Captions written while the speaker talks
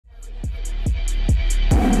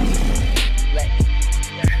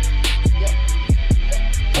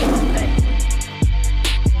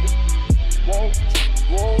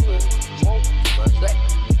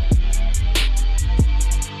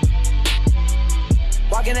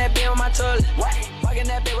Walking that bit with my toilet. Walking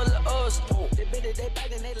that bit with the O's. They bit it, they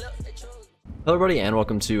back and they look, they chose. Hello everybody and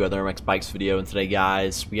welcome to another MX Bikes video, and today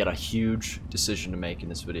guys, we got a huge decision to make in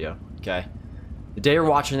this video, okay? The day you're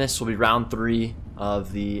watching this will be round 3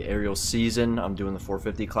 of the aerial season. I'm doing the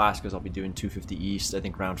 450 class because I'll be doing 250 East. I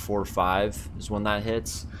think round 4 or 5 is when that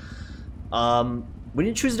hits. We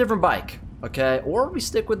need to choose a different bike, okay? Or we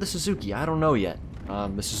stick with the Suzuki, I don't know yet.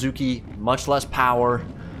 The Suzuki, much less power.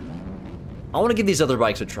 I want to give these other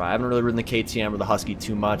bikes a try. I haven't really ridden the KTM or the Husky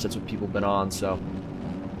too much. That's what people have been on, so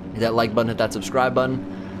hit that like button, hit that subscribe button.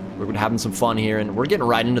 We're going to be having some fun here, and we're getting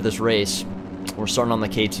right into this race. We're starting on the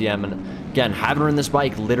KTM, and again, haven't ridden this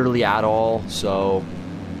bike literally at all, so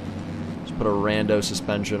just put a rando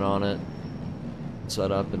suspension on it,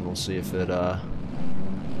 set up, and we'll see if it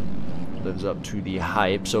lives up to the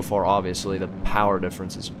hype. So far, obviously, the power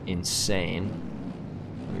difference is insane.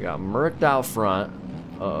 We got murked out front.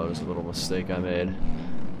 Uh-oh, there's a little mistake I made.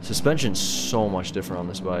 Suspension's so much different on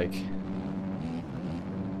this bike.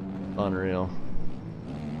 Unreal.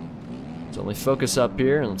 Let's only focus up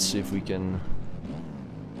here and let's see if we can.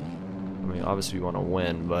 I mean, obviously we want to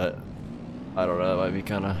win, but I don't know, it might be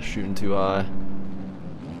kind of shooting too high.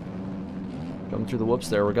 Coming through the whoops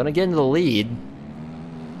there. We're gonna get into the lead.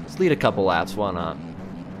 Let's lead a couple laps, why not?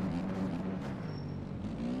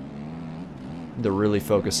 Need to really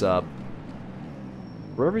focus up.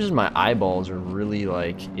 For whatever reason, my eyeballs are really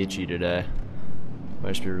like itchy today. Might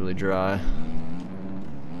just be really dry.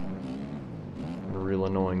 Real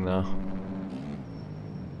annoying though.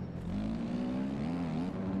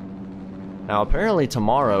 Now apparently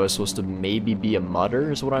tomorrow is supposed to maybe be a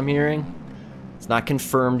mudder is what I'm hearing. It's not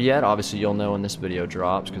confirmed yet. Obviously you'll know when this video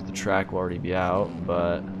drops because the track will already be out,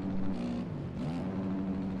 but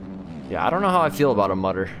yeah, I don't know how I feel about a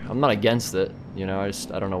mudder. I'm not against it, you know,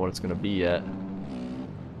 I don't know what it's gonna be yet.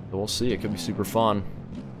 But we'll see, it could be super fun.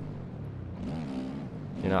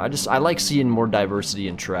 You know, I like seeing more diversity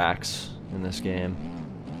in tracks in this game.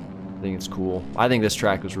 I think it's cool. I think this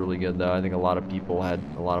track was really good though. I think a lot of people had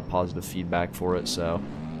a lot of positive feedback for it, so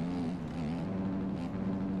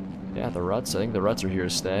yeah, the ruts, I think the ruts are here to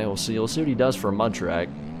stay. We'll see what he does for a mud track.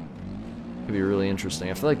 Could be really interesting.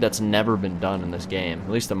 I feel like that's never been done in this game, at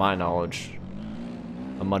least to my knowledge.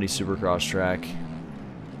 A muddy supercross track.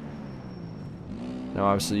 Now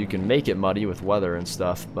obviously you can make it muddy with weather and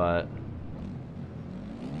stuff, but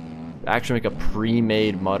to actually make a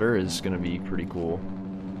pre-made mudder is gonna be pretty cool.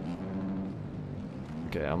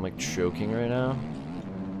 Okay, I'm like choking right now.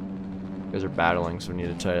 You guys are battling, so we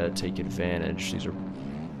need to try to take advantage. These are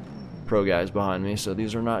pro guys behind me, so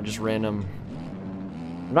these are not just random.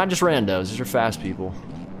 They're not just randos, these are fast people.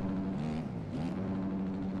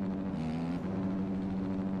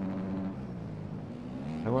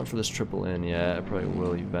 I went for this triple in yet. I probably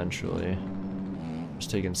will eventually.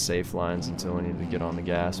 Just taking safe lines until I need to get on the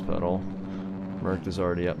gas pedal. Merc is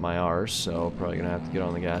already up my arse, so probably gonna have to get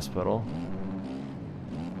on the gas pedal.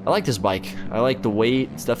 I like this bike. I like the weight.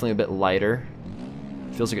 It's definitely a bit lighter.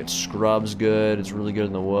 Feels like it scrubs good. It's really good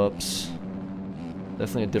in the whoops.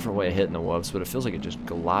 Definitely a different way of hitting the whoops, but it feels like it just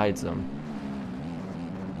glides them.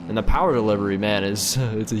 And the power delivery, man, is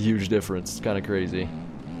it's a huge difference. It's kind of crazy.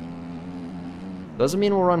 Doesn't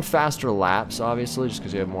mean we'll run faster laps, obviously, just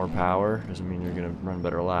because you have more power. Doesn't mean you're going to run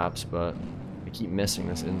better laps, but I keep missing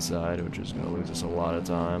this inside, which is going to lose us a lot of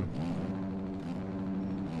time.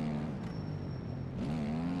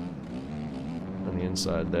 On the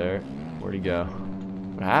inside there. Where'd he go?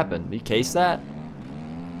 What happened? Did he case that?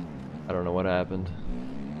 I don't know what happened.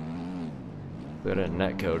 But I didn't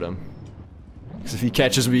netcode him. Because if he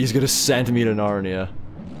catches me, he's going to send me to Narnia.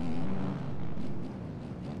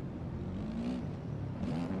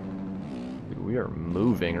 We are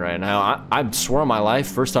moving right now. I swear on my life,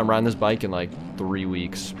 first time riding this bike in like 3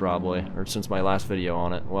 weeks, probably. Or since my last video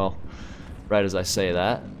on it. Well, right as I say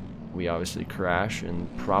that, we obviously crash in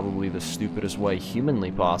probably the stupidest way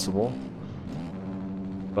humanly possible.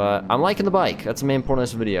 But I'm liking the bike. That's the main point of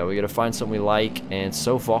this video. We gotta find something we like, and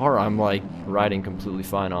so far, I'm like riding completely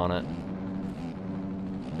fine on it.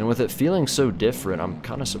 And with it feeling so different, I'm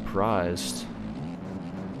kind of surprised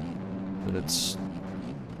that it's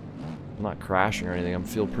I'm not crashing or anything. I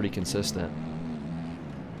feel pretty consistent.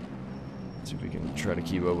 Let's see if we can try to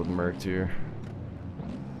keep up with Merc here.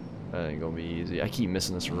 That ain't gonna be easy. I keep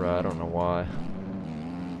missing this rut. I don't know why.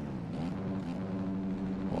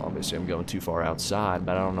 Well, obviously I'm going too far outside,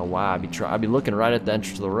 but I don't know why. I'd be looking right at the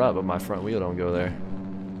entrance to the rut, but my front wheel don't go there.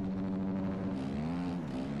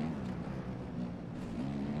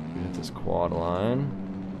 We hit this quad line.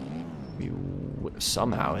 We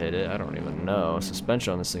somehow hit it. I don't even know.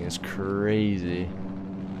 Suspension on this thing is crazy.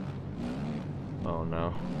 Oh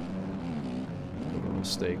no.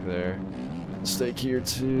 Mistake there. Mistake here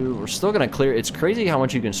too. We're still gonna clear. It's crazy how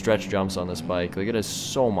much you can stretch jumps on this bike. Like, it has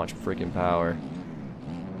so much freaking power.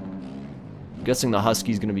 I'm guessing the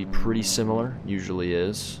Husky's gonna be pretty similar. Usually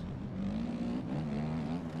is.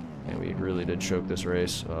 And we really did choke this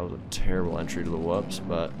race. That was a terrible entry to the whoops,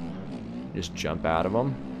 but just jump out of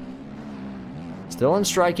them. Still in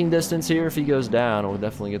striking distance here. If he goes down, we'll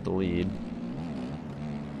definitely get the lead.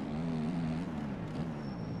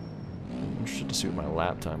 Interested to see what my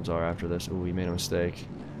lap times are after this. Ooh, we made a mistake.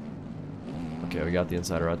 Okay, we got the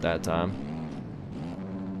insider at that time.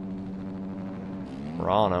 We're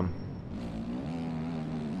on him.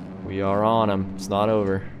 We are on him. It's not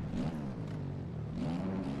over.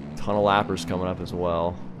 Ton of lappers coming up as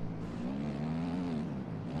well.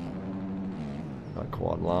 Got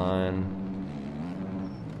quad line.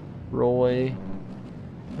 Roy.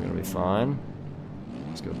 We're gonna be fine.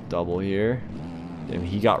 Let's go double here. Damn,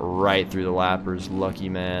 he got right through the lappers. Lucky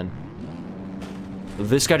man.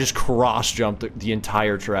 This guy just cross-jumped the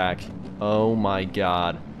entire track. Oh my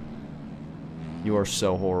god. You are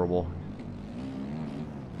so horrible.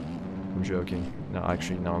 I'm joking. No,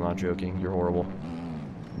 actually, no, I'm not joking. You're horrible.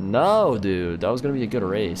 No, dude. That was going to be a good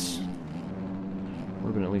race. Would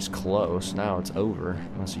have been at least close. Now it's over.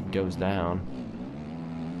 Unless he goes down.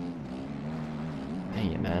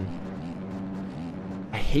 Dang it, man.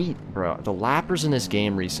 I hate, bro, the lappers in this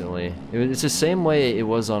game recently. It's the same way it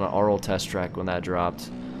was on an RL test track when that dropped.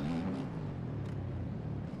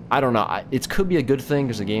 I don't know. It could be a good thing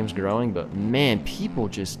because the game's growing, but man, people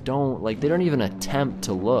just don't, like, they don't even attempt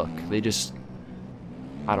to look. They just,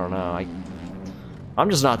 I don't know. I'm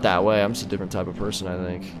just not that way. I'm just a different type of person, I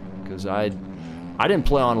think. Because I didn't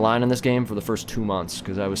play online in this game for the first 2 months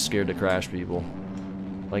because I was scared to crash people.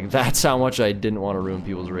 Like, that's how much I didn't want to ruin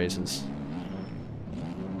people's races.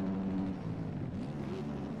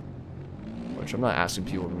 Which I'm not asking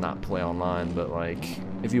people to not play online, but like,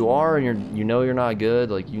 if you are and you know you're not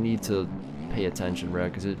good, like, you need to pay attention, bro,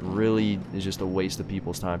 because it really is just a waste of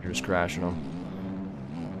people's time if you're just crashing them.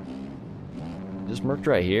 Just murked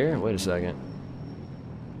right here? Wait a second.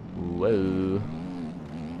 Whoa.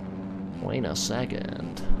 Wait a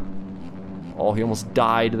second. Oh, he almost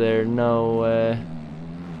died there. No way.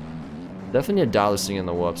 Definitely need to dial this thing in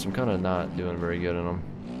the whoops. I'm kind of not doing very good in them.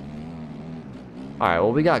 Alright,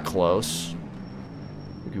 well, we got close.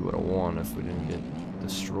 I think we would have won if we didn't get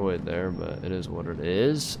destroyed there, but it is what it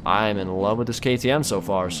is. I'm in love with this KTM so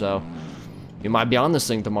far, so you might be on this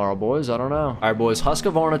thing tomorrow, boys. I don't know. Alright, boys,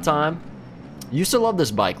 Husqvarna time. Used to love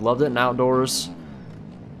this bike. Loved it in outdoors.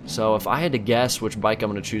 So if I had to guess which bike I'm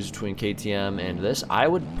going to choose between KTM and this, I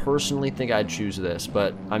would personally think I'd choose this.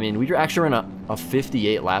 But, I mean, we were actually in a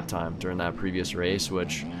 58 lap time during that previous race,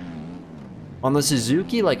 which on the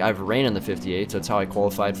Suzuki, like, I've ran in the 58s. That's how I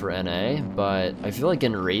qualified for NA. But I feel like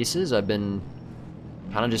in races, I've been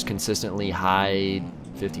kind of just consistently high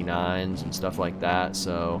 59s and stuff like that.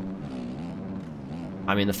 So,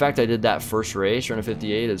 I mean, the fact I did that first race running a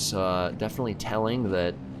 58 is definitely telling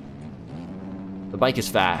that the bike is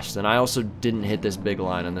fast, and I also didn't hit this big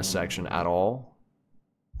line in this section at all.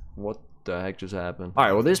 What the heck just happened?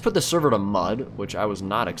 Alright, well, they just put the server to mud, which I was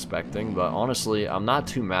not expecting, but honestly, I'm not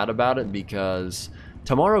too mad about it because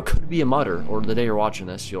tomorrow could be a mudder, or the day you're watching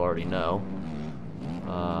this, you'll already know.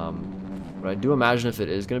 But I do imagine if it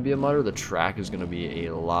is going to be a mudder, the track is going to be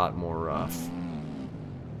a lot more rough.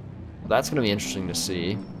 That's going to be interesting to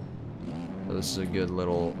see. So this is a good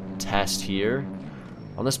little test here.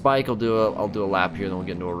 On this bike, I'll do a lap here, then we'll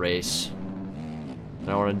get into a race. And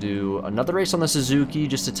I want to do another race on the Suzuki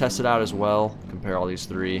just to test it out as well. Compare all these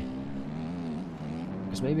three.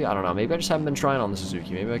 Because maybe, I don't know, maybe I just haven't been trying on the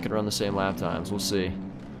Suzuki. Maybe I could run the same lap times. We'll see.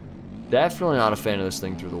 Definitely not a fan of this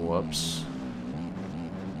thing through the whoops.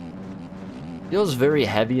 Feels very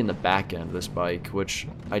heavy in the back end of this bike, which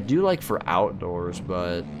I do like for outdoors,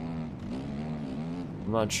 but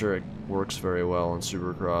I'm not sure it works very well in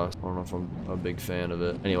Supercross. I don't know if I'm a big fan of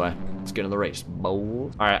it. Anyway, let's get in the race.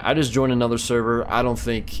 Alright, I just joined another server. I don't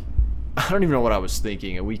even know what I was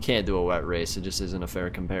thinking, and we can't do a wet race. It just isn't a fair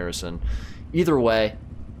comparison. Either way,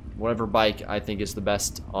 whatever bike I think is the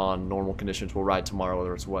best on normal conditions, we'll ride tomorrow,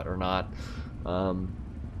 whether it's wet or not.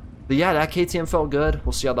 But yeah, that KTM felt good.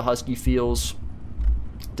 We'll see how the Husky feels.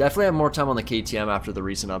 Definitely have more time on the KTM after the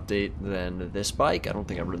recent update than this bike. I don't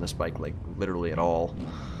think I've ridden this bike, like, literally at all.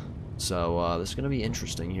 So, this is going to be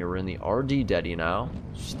interesting here. We're in the RD Daddy now.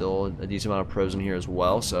 Still a decent amount of pros in here as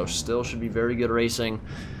well, so still should be very good racing.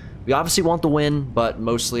 We obviously want the win, but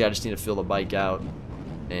mostly I just need to feel the bike out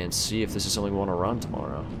and see if this is something we want to run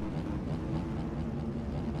tomorrow.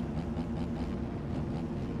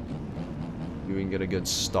 we can get a good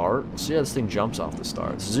start. See how this thing jumps off the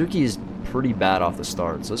start. Suzuki is pretty bad off the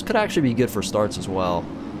start, so this could actually be good for starts as well.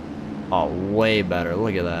 Oh, way better.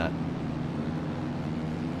 Look at that.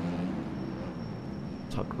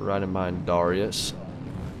 Tucked right in behind Darius.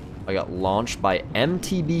 I got launched by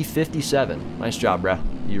MTB57. Nice job, bruh.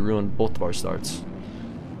 You ruined both of our starts.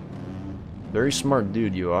 Very smart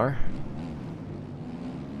dude you are.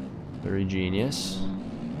 Very genius.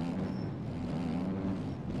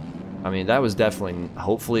 I mean, that was definitely...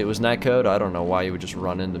 Hopefully it was netcode. I don't know why you would just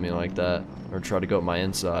run into me like that. Or try to go up my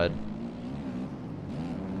inside.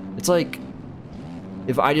 It's like...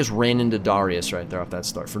 If I just ran into Darius right there off that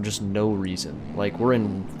start for just no reason. Like, we're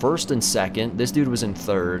in first and second. This dude was in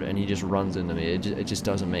third, and he just runs into me. It just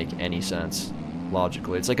doesn't make any sense,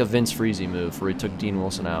 logically. It's like a Vince Freezy move where he took Dean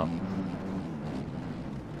Wilson out.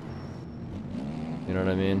 You know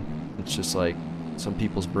what I mean? It's just like, some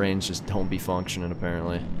people's brains just don't be functioning,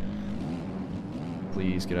 apparently.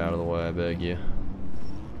 Please get out of the way, I beg you.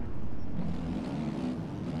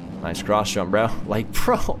 Nice cross jump, bro. Like,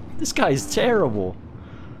 bro, this guy's terrible.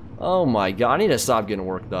 Oh my god, I need to stop getting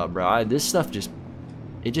worked up, bro. This stuff just,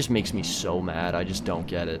 it just makes me so mad. I just don't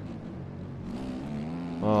get it.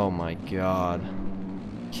 Oh my god.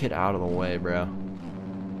 Get out of the way, bro.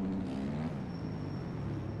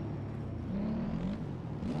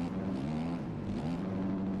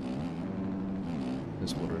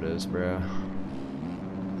 That's what it is, bro.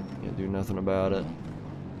 Can't do nothing about it.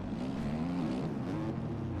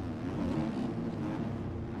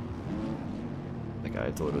 I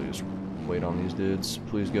have to literally just wait on these dudes.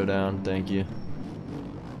 Please go down. Thank you.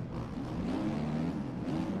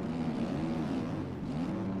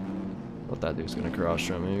 Thought that dude's gonna cross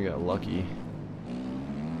from me. We got lucky.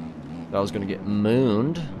 That was gonna get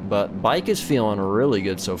mooned, but bike is feeling really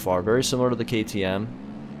good so far. Very similar to the KTM.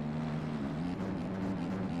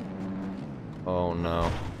 Oh no.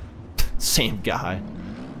 Same guy.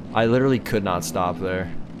 I literally could not stop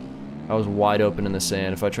there. I was wide open in the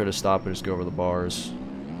sand. If I try to stop, I just go over the bars.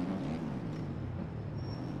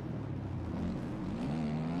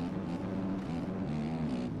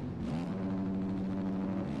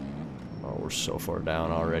 Oh, we're so far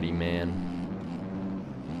down already, man.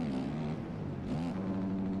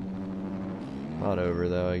 Not over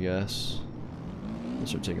though, I guess.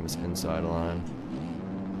 Let's start taking this inside line.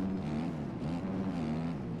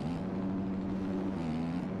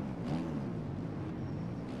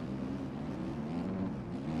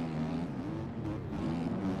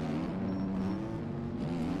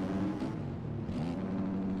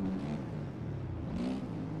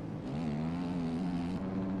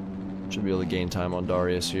 Should be able to gain time on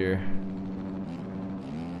Darius here.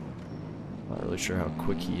 Not really sure how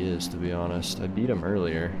quick he is, to be honest. I beat him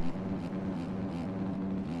earlier.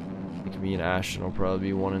 I think me and Ashton will probably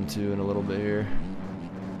be 1 and 2 in a little bit here.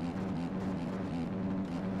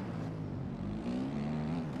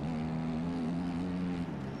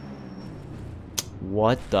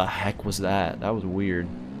 What the heck was that? That was weird.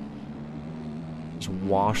 Just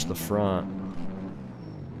washed the front.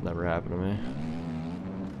 Never happened to me.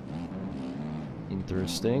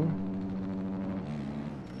 Interesting.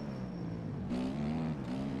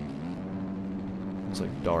 Looks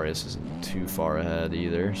like Darius isn't too far ahead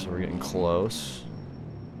either, so we're getting close.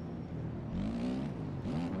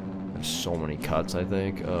 There's so many cuts, I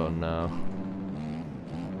think. Oh no.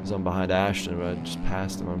 Because I'm behind Ashton, but I just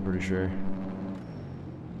passed him, I'm pretty sure.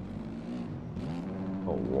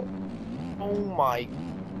 Oh, oh my.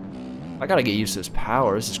 I gotta get used to this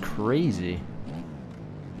power. This is crazy.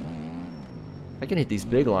 I can hit these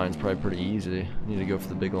big lines probably pretty easy. I need to go for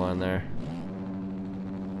the big line there.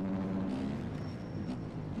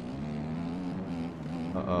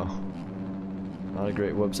 Uh-oh. Not a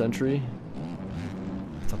great web entry.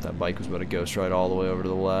 I thought that bike was about to ghost ride all the way over to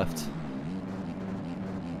the left.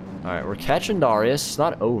 Alright, we're catching Darius. It's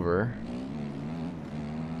not over.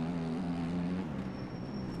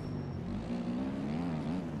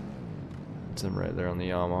 It's him right there on the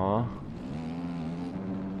Yamaha.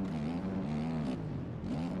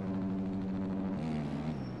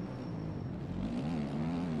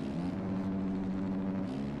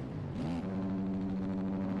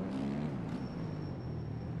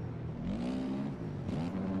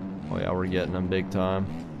 Oh yeah, we're getting them big time.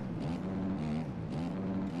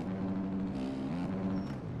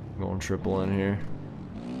 Going triple in here.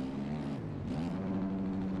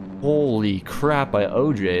 Holy crap, I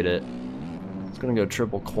OJ'd it. It's gonna go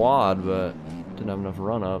triple quad, but didn't have enough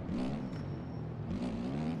run up.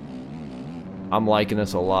 I'm liking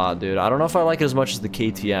this a lot, dude. I don't know if I like it as much as the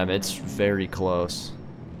KTM. It's very close.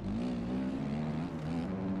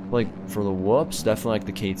 Like, for the whoops, definitely like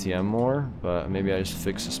the KTM more, but maybe I just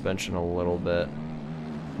fix suspension a little bit.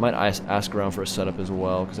 Might ask around for a setup as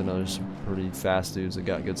well, because I know there's some pretty fast dudes that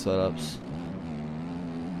got good setups.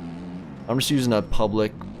 I'm just using a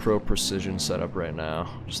public Pro Precision setup right now,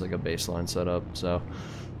 just like a baseline setup, so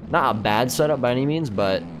not a bad setup by any means,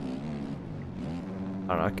 but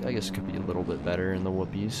I don't know, I guess it could be a little bit better in the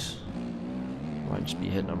whoopies. Might just be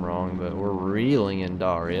hitting them wrong, but we're reeling in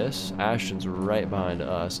Darius. Ashton's right behind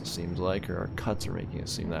us, it seems like, or our cuts are making it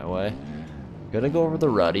seem that way. Gonna go over the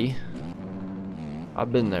ruddy.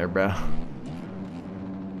 I've been there, bro.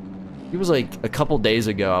 It was like a couple days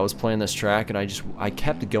ago, I was playing this track and I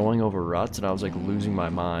kept going over ruts and I was like losing my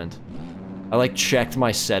mind. I like checked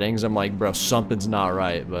my settings, I'm like, bro, something's not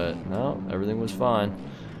right, but no, everything was fine.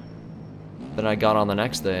 Then I got on the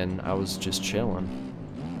next day and I was just chilling.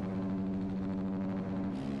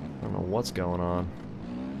 I don't know what's going on.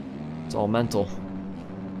 It's all mental.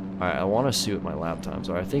 Alright, I want to see what my lap times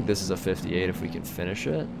are. I think this is a 58 if we can finish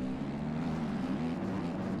it.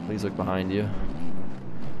 Please look behind you.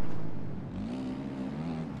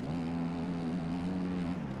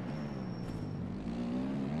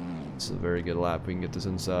 This is a very good lap. We can get this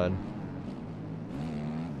inside.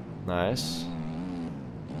 Nice.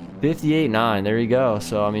 58.9. There you go.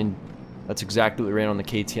 So, I mean, that's exactly what we ran on the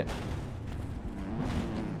KTM.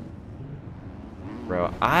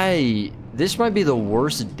 Bro, this might be the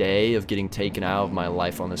worst day of getting taken out of my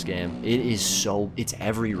life on this game. It is so, it's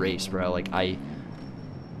every race, bro. Like, I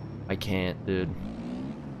can't, dude.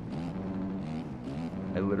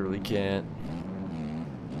 I literally can't.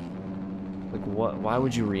 Like, what, why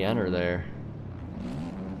would you re-enter there?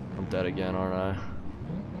 I'm dead again, aren't I?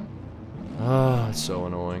 Ah, it's so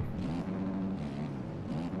annoying.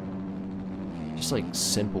 Just like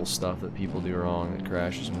simple stuff that people do wrong that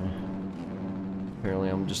crashes me. Apparently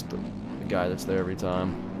I'm just the guy that's there every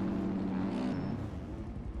time.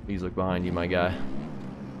 Please look behind you, my guy.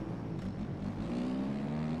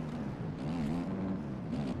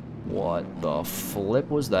 What the flip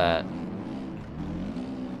was that?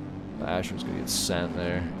 Asher's gonna get sent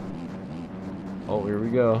there. Oh, here we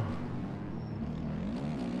go.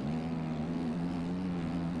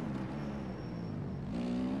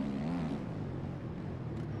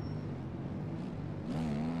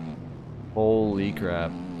 Holy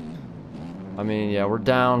crap. I mean, yeah, we're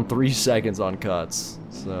down 3 seconds on cuts.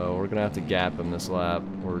 So we're gonna have to gap him this lap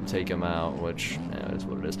or take him out, which, yeah, is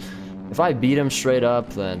what it is. If I beat him straight up,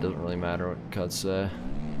 then it doesn't really matter what cuts say.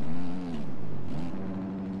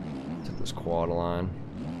 Took this quad line.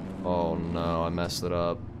 Oh no, I messed it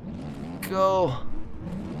up. Go!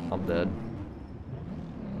 I'm dead.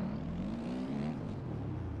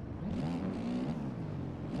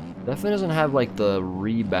 Definitely doesn't have like the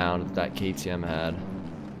rebound that KTM had.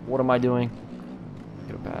 What am I doing?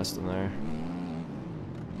 Could have passed him there.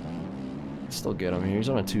 Still get him here. He's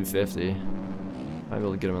on a 250. Might be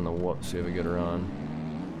able to get him in the whoop, see if we get a run.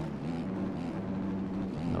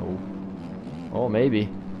 No. Oh, maybe.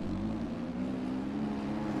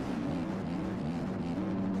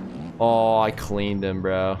 Oh, I cleaned him,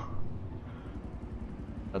 bro.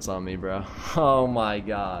 That's on me, bro. Oh my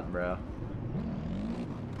god, bro.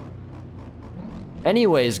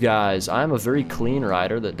 Anyways, guys, I'm a very clean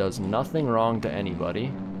rider that does nothing wrong to anybody.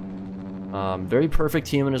 Very perfect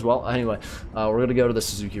human as well. Anyway, we're going to go to the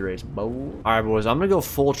Suzuki race. Alright, boys, I'm going to go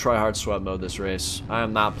full try-hard sweat mode this race. I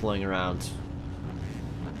am not playing around.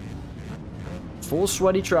 Full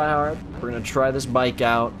sweaty try-hard. We're going to try this bike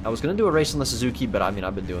out. I was going to do a race on the Suzuki, but I mean,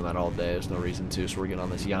 I've been doing that all day. There's no reason to, so we're getting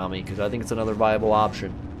on this Yami because I think it's another viable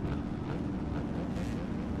option.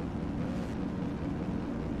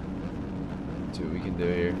 See what we can do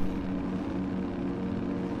here.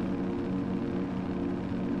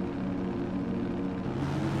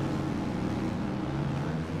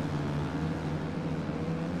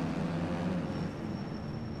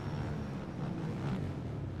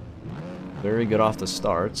 Very good off the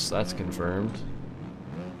starts, that's confirmed.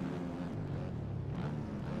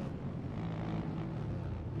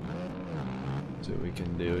 See what we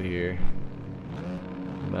can do here.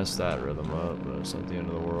 Mess that rhythm up, but it's not the end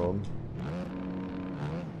of the world.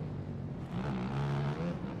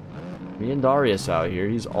 Me and Darius out here,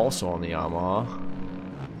 he's also on the Yamaha.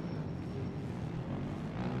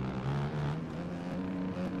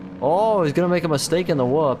 Oh, he's gonna make a mistake in the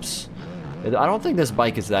whoops. I don't think this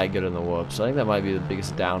bike is that good in the whoops. I think that might be the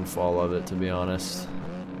biggest downfall of it, to be honest.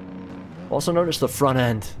 Also notice the front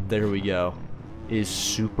end, there we go, is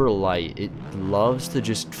super light. It loves to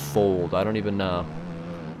just fold. I don't even know.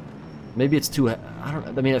 Maybe it's too,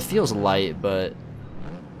 I mean, it feels light, but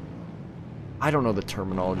I don't know the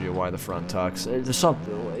terminology of why the front tucks. There's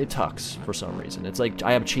something, it tucks for some reason. It's like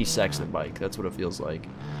I have a Chase Sexton bike. That's what it feels like.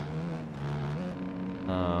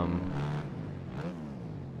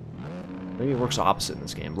 Maybe it works opposite in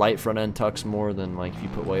this game. Light front end tucks more than like if you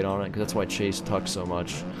put weight on it, because that's why Chase tucks so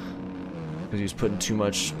much. Because he was putting too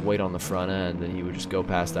much weight on the front end, and he would just go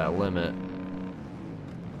past that limit.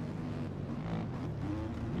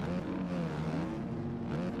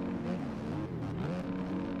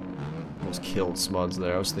 Almost killed Smuds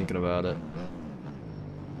there. I was thinking about it.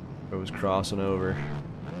 I was crossing over.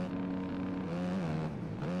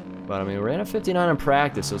 But I mean, we ran a 59 in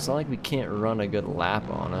practice, so it's not like we can't run a good lap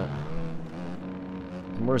on it.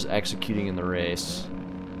 We're just executing in the race.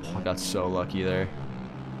 Oh, I got so lucky there.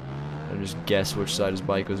 I just guessed which side his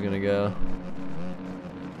bike was gonna go.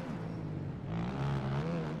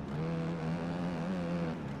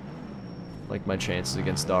 Like my chances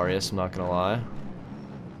against Darius, I'm not gonna lie.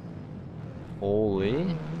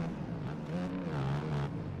 Holy.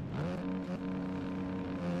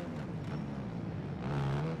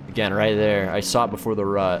 Again, right there. I saw it before the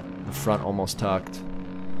rut. The front almost tucked.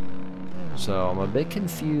 So I'm a bit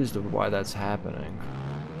confused of why that's happening.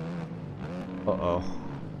 Uh-oh.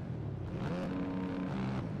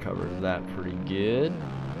 Covered that pretty good.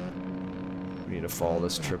 We need to follow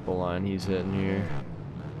this triple line he's hitting here.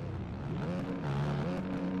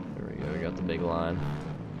 There we go, we got the big line.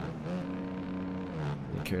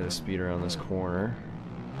 Carry the speed around this corner.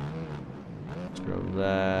 Let's grab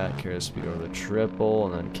that, carry the speed over the triple,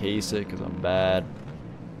 and then case it because I'm bad.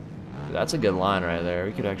 That's a good line right there.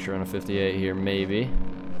 We could actually run a 58 here, maybe.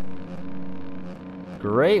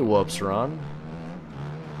 Great whoops run.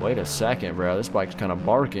 Wait a second, bro. This bike's kind of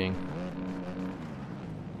barking.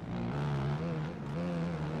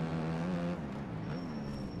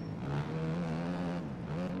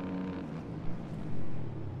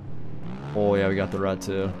 Oh, yeah, we got the rut,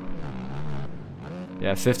 too.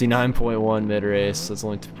 Yeah, 59.1 mid-race. That's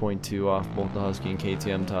only 2.2 off both the Husky and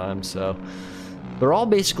KTM times, so... They're all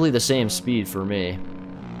basically the same speed for me.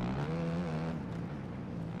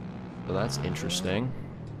 So that's interesting.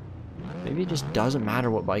 Maybe it just doesn't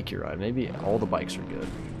matter what bike you ride. Maybe all the bikes are good.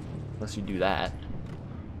 Unless you do that.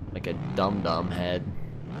 Like a dum-dum head.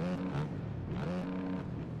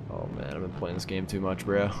 Oh man, I've been playing this game too much,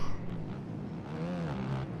 bro.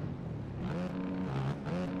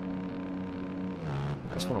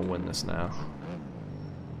 I just want to win this now.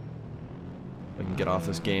 I can get off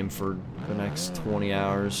this game for the next 20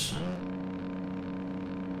 hours.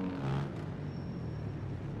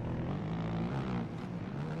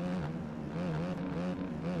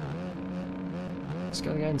 This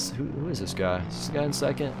guy in, who is this guy? Is this guy in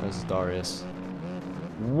second? Oh, this is Darius.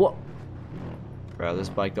 What? Bro, this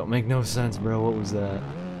bike don't make no sense, bro. What was that?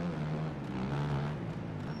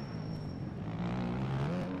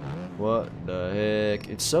 What the heck?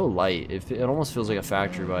 It's so light. It almost feels like a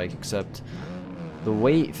factory bike, except the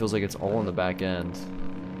weight feels like it's all on the back end.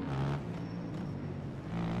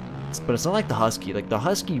 But it's not like the Husky. Like the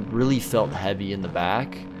Husky really felt heavy in the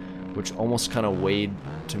back, which almost kind of weighed,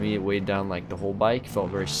 to me, it weighed down like the whole bike. Felt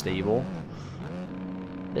very stable.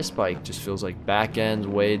 This bike just feels like back end's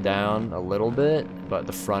weighed down a little bit, but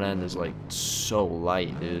the front end is like so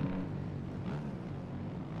light, dude.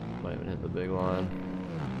 Might even hit the big line.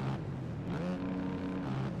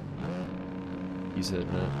 He's hitting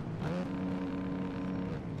it.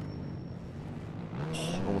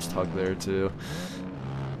 Almost tugged there too.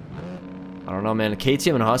 I don't know, man.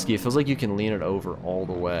 KTM and Husky, it feels like you can lean it over all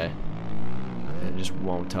the way. And it just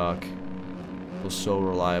won't tuck. It feels so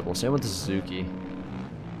reliable. Same with the Suzuki.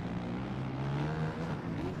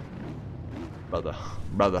 Brother.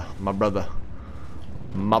 Brother. My brother.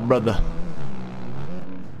 My brother.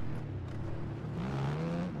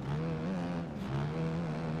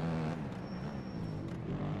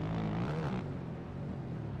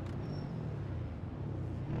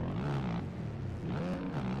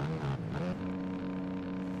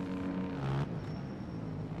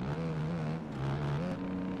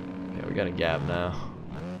 We got a gap now.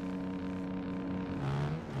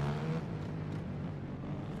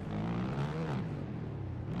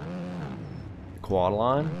 Quad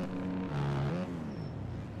line.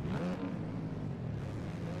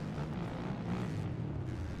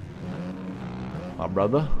 My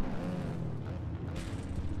brother.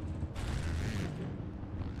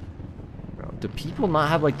 Bro, do people not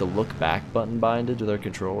have like the look back button binded to their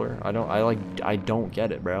controller? I don't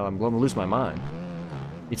get it, bro. I'm gonna lose my mind.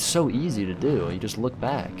 It's so easy to do. You just look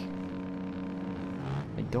back.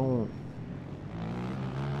 I don't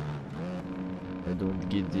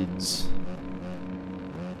get it.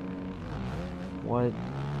 What?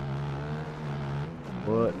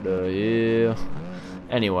 What the hell?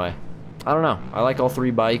 Anyway, I don't know. I like all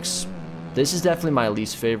three bikes. This is definitely my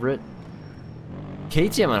least favorite.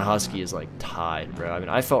 KTM and Husky is like tied, bro. I mean,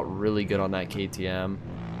 I felt really good on that KTM.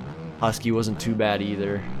 Husky wasn't too bad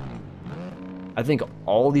either. I think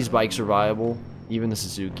all these bikes are viable. Even the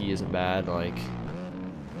Suzuki isn't bad. Like,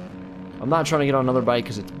 I'm not trying to get on another bike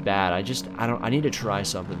because it's bad. I need to try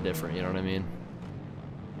something different. You know what I mean?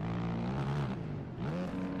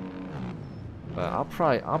 But I'll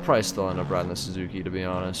probably still end up riding the Suzuki, to be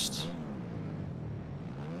honest.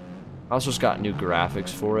 I also just got new graphics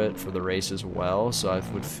for it for the race as well, so I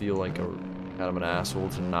would feel like kind of an asshole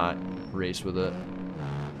to not race with it.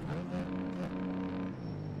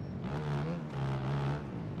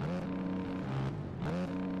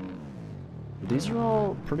 But these are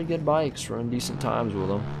all pretty good bikes, running decent times with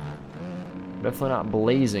them. Definitely not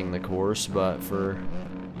blazing the course, but for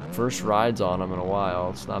first rides on them in a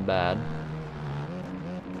while, it's not bad.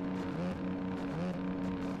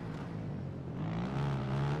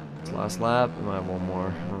 Last lap, we might have one more,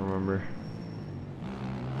 I don't remember.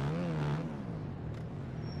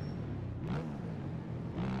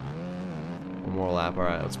 One more lap,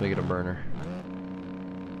 alright, let's make it a burner.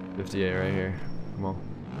 58 right here, come on.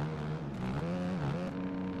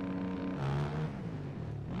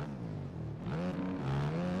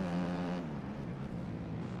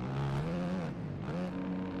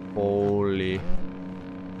 Holy.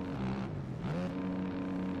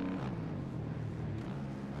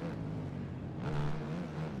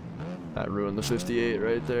 That ruined the 58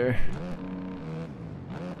 right there.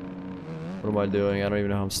 What am I doing? I don't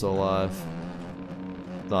even know how I'm still alive.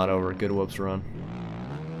 Not over. Good whoops run.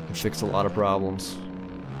 It fixed a lot of problems.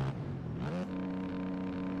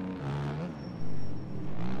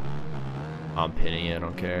 I'm pinning it. I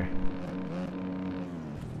don't care.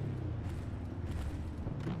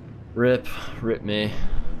 Rip me.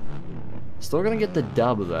 Still gonna get the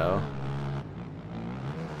dub though,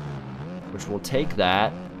 which will take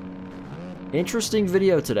that. Interesting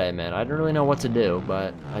video today, man. I don't really know what to do,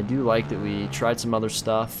 but I do like that we tried some other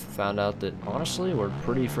stuff. Found out that, honestly, we're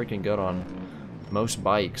pretty freaking good on most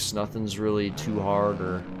bikes. Nothing's really too hard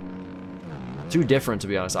or too different, to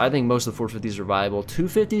be honest. I think most of the 450s are viable.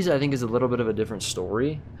 250s, I think, is a little bit of a different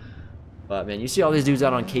story. But, man, you see all these dudes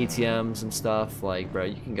out on KTMs and stuff. Like, bro,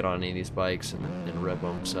 you can get on any of these bikes and rip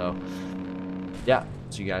them. So, yeah.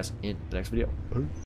 See you guys in the next video. Peace.